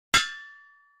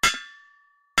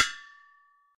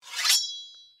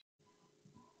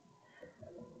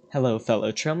Hello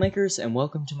fellow Trailmakers, and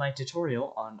welcome to my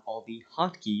tutorial on all the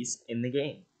hotkeys in the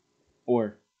game,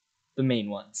 or the main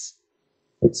ones.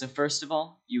 So first of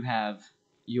all, you have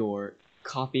your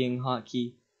copying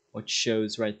hotkey, which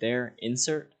shows right there,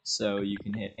 insert, so you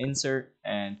can hit insert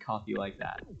and copy like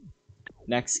that.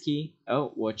 Next key,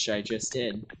 which I just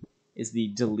did, is the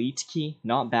delete key,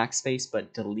 not backspace,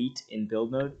 but delete in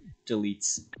build mode,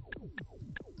 deletes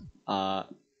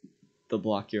the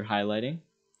block you're highlighting.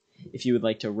 If you would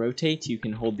like to rotate, you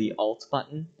can hold the Alt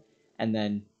button, and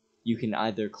then you can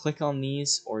either click on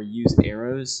these or use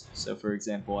arrows. So for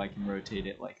example, I can rotate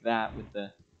it like that with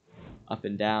the up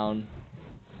and down,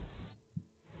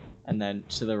 and then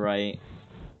to the right,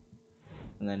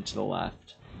 and then to the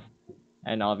left.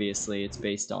 And obviously it's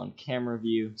based on camera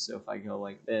view, so if I go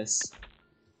like this,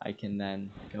 I can then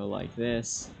go like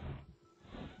this,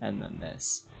 and then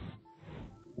this.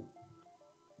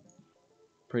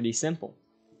 Pretty simple.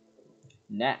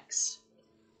 Next,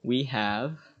 we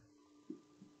have,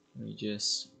 let me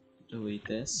just delete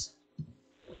this.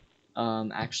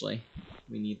 Actually,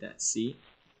 we need that seat.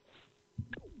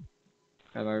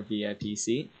 Grab our VIP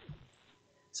seat.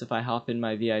 So if I hop in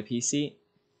my VIP seat,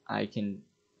 I can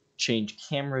change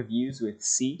camera views with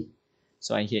C.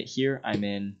 So I hit here, I'm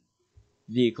in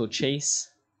vehicle chase,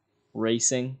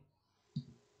 racing,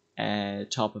 and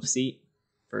top of seat,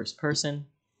 first person,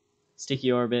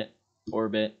 sticky orbit,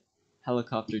 orbit,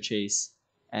 helicopter chase,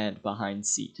 and behind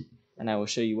seat. And I will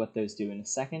show you what those do in a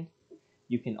second.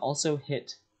 You can also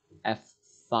hit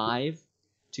F5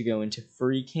 to go into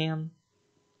free cam,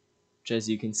 which as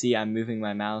you can see I'm moving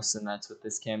my mouse and that's what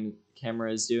this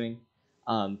camera is doing.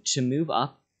 To move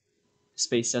up,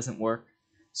 space doesn't work,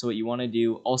 so what you want to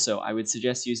do, also I would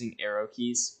suggest using arrow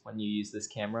keys when you use this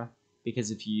camera, because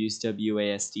if you use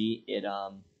WASD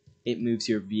it moves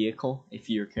your vehicle if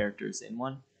your character is in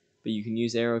one, but you can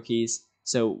use arrow keys.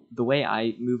 So the way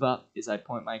I move up is I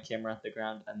point my camera at the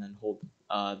ground and then hold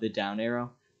the down arrow,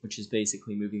 which is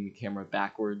basically moving the camera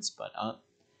backwards but up.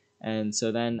 And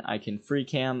so then I can free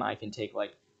cam, I can take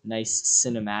like nice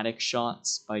cinematic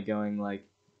shots by going like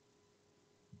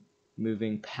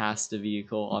moving past a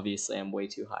vehicle. Obviously I'm way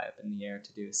too high up in the air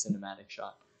to do a cinematic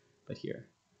shot, but here.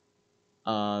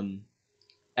 And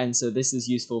so this is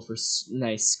useful for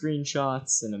nice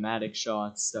screenshots, cinematic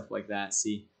shots, stuff like that.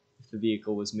 See, if the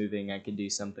vehicle was moving, I could do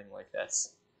something like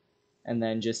this. And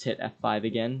then just hit F5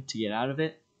 again to get out of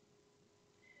it.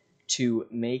 To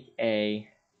make a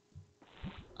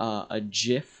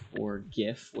GIF or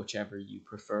GIF, whichever you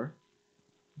prefer,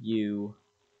 you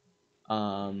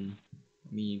let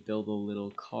me build a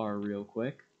little car real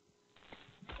quick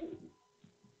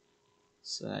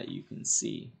so that you can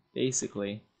see.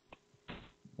 Basically,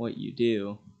 what you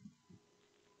do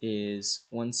is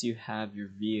once you have your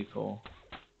vehicle,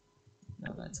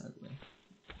 no, that's ugly.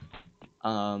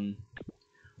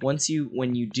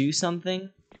 When you do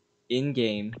something in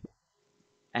game,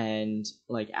 and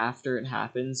like after it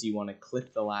happens, you want to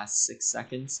clip the last 6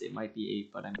 seconds. It might be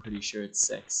 8, but I'm pretty sure it's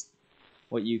 6.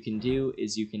 What you can do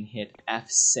is you can hit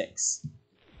F6,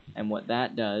 and what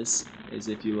that does is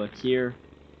if you look here,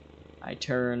 I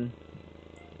turn,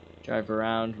 drive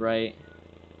around, right?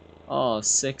 Oh,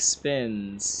 6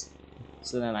 spins.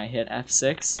 So then I hit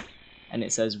F6, and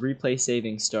it says replay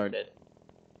saving started.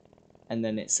 And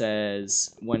then it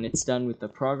says when it's done with the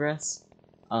progress,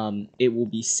 it will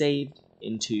be saved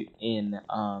in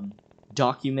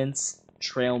documents,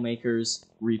 Trailmakers,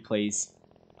 replays,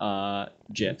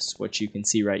 GIFs, which you can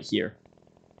see right here.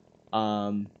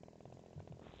 In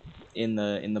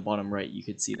the bottom right, you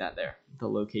could see that there, the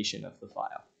location of the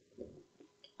file.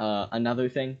 Another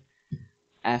thing,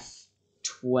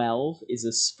 F12 is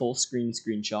a full screen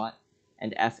screenshot,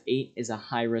 and F8 is a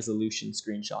high resolution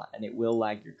screenshot, and it will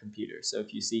lag your computer. So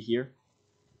if you see here,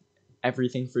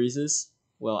 everything freezes.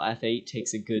 Well, F8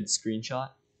 takes a good screenshot,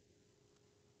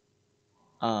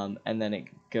 and then it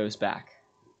goes back,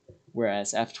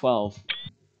 whereas F12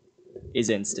 is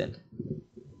instant.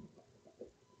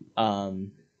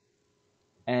 And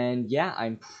yeah,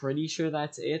 I'm pretty sure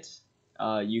that's it.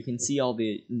 You can see all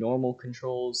the normal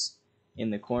controls in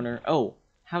the corner. Oh,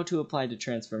 how to apply to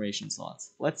transformation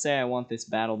slots. Let's say I want this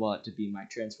BattleBot to be my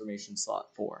transformation slot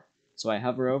 4. So I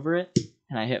hover over it,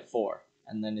 and I hit 4,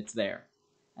 and then it's there.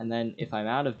 And then if I'm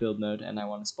out of build mode and I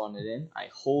want to spawn it in, I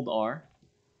hold R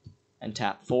and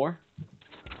tap 4.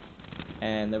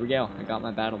 And there we go, I got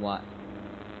my BattleBot.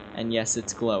 And yes,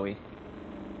 it's glowy.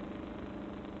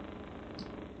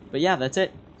 But yeah, that's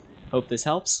it. Hope this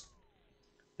helps.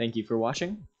 Thank you for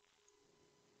watching,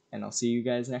 and I'll see you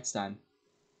guys next time.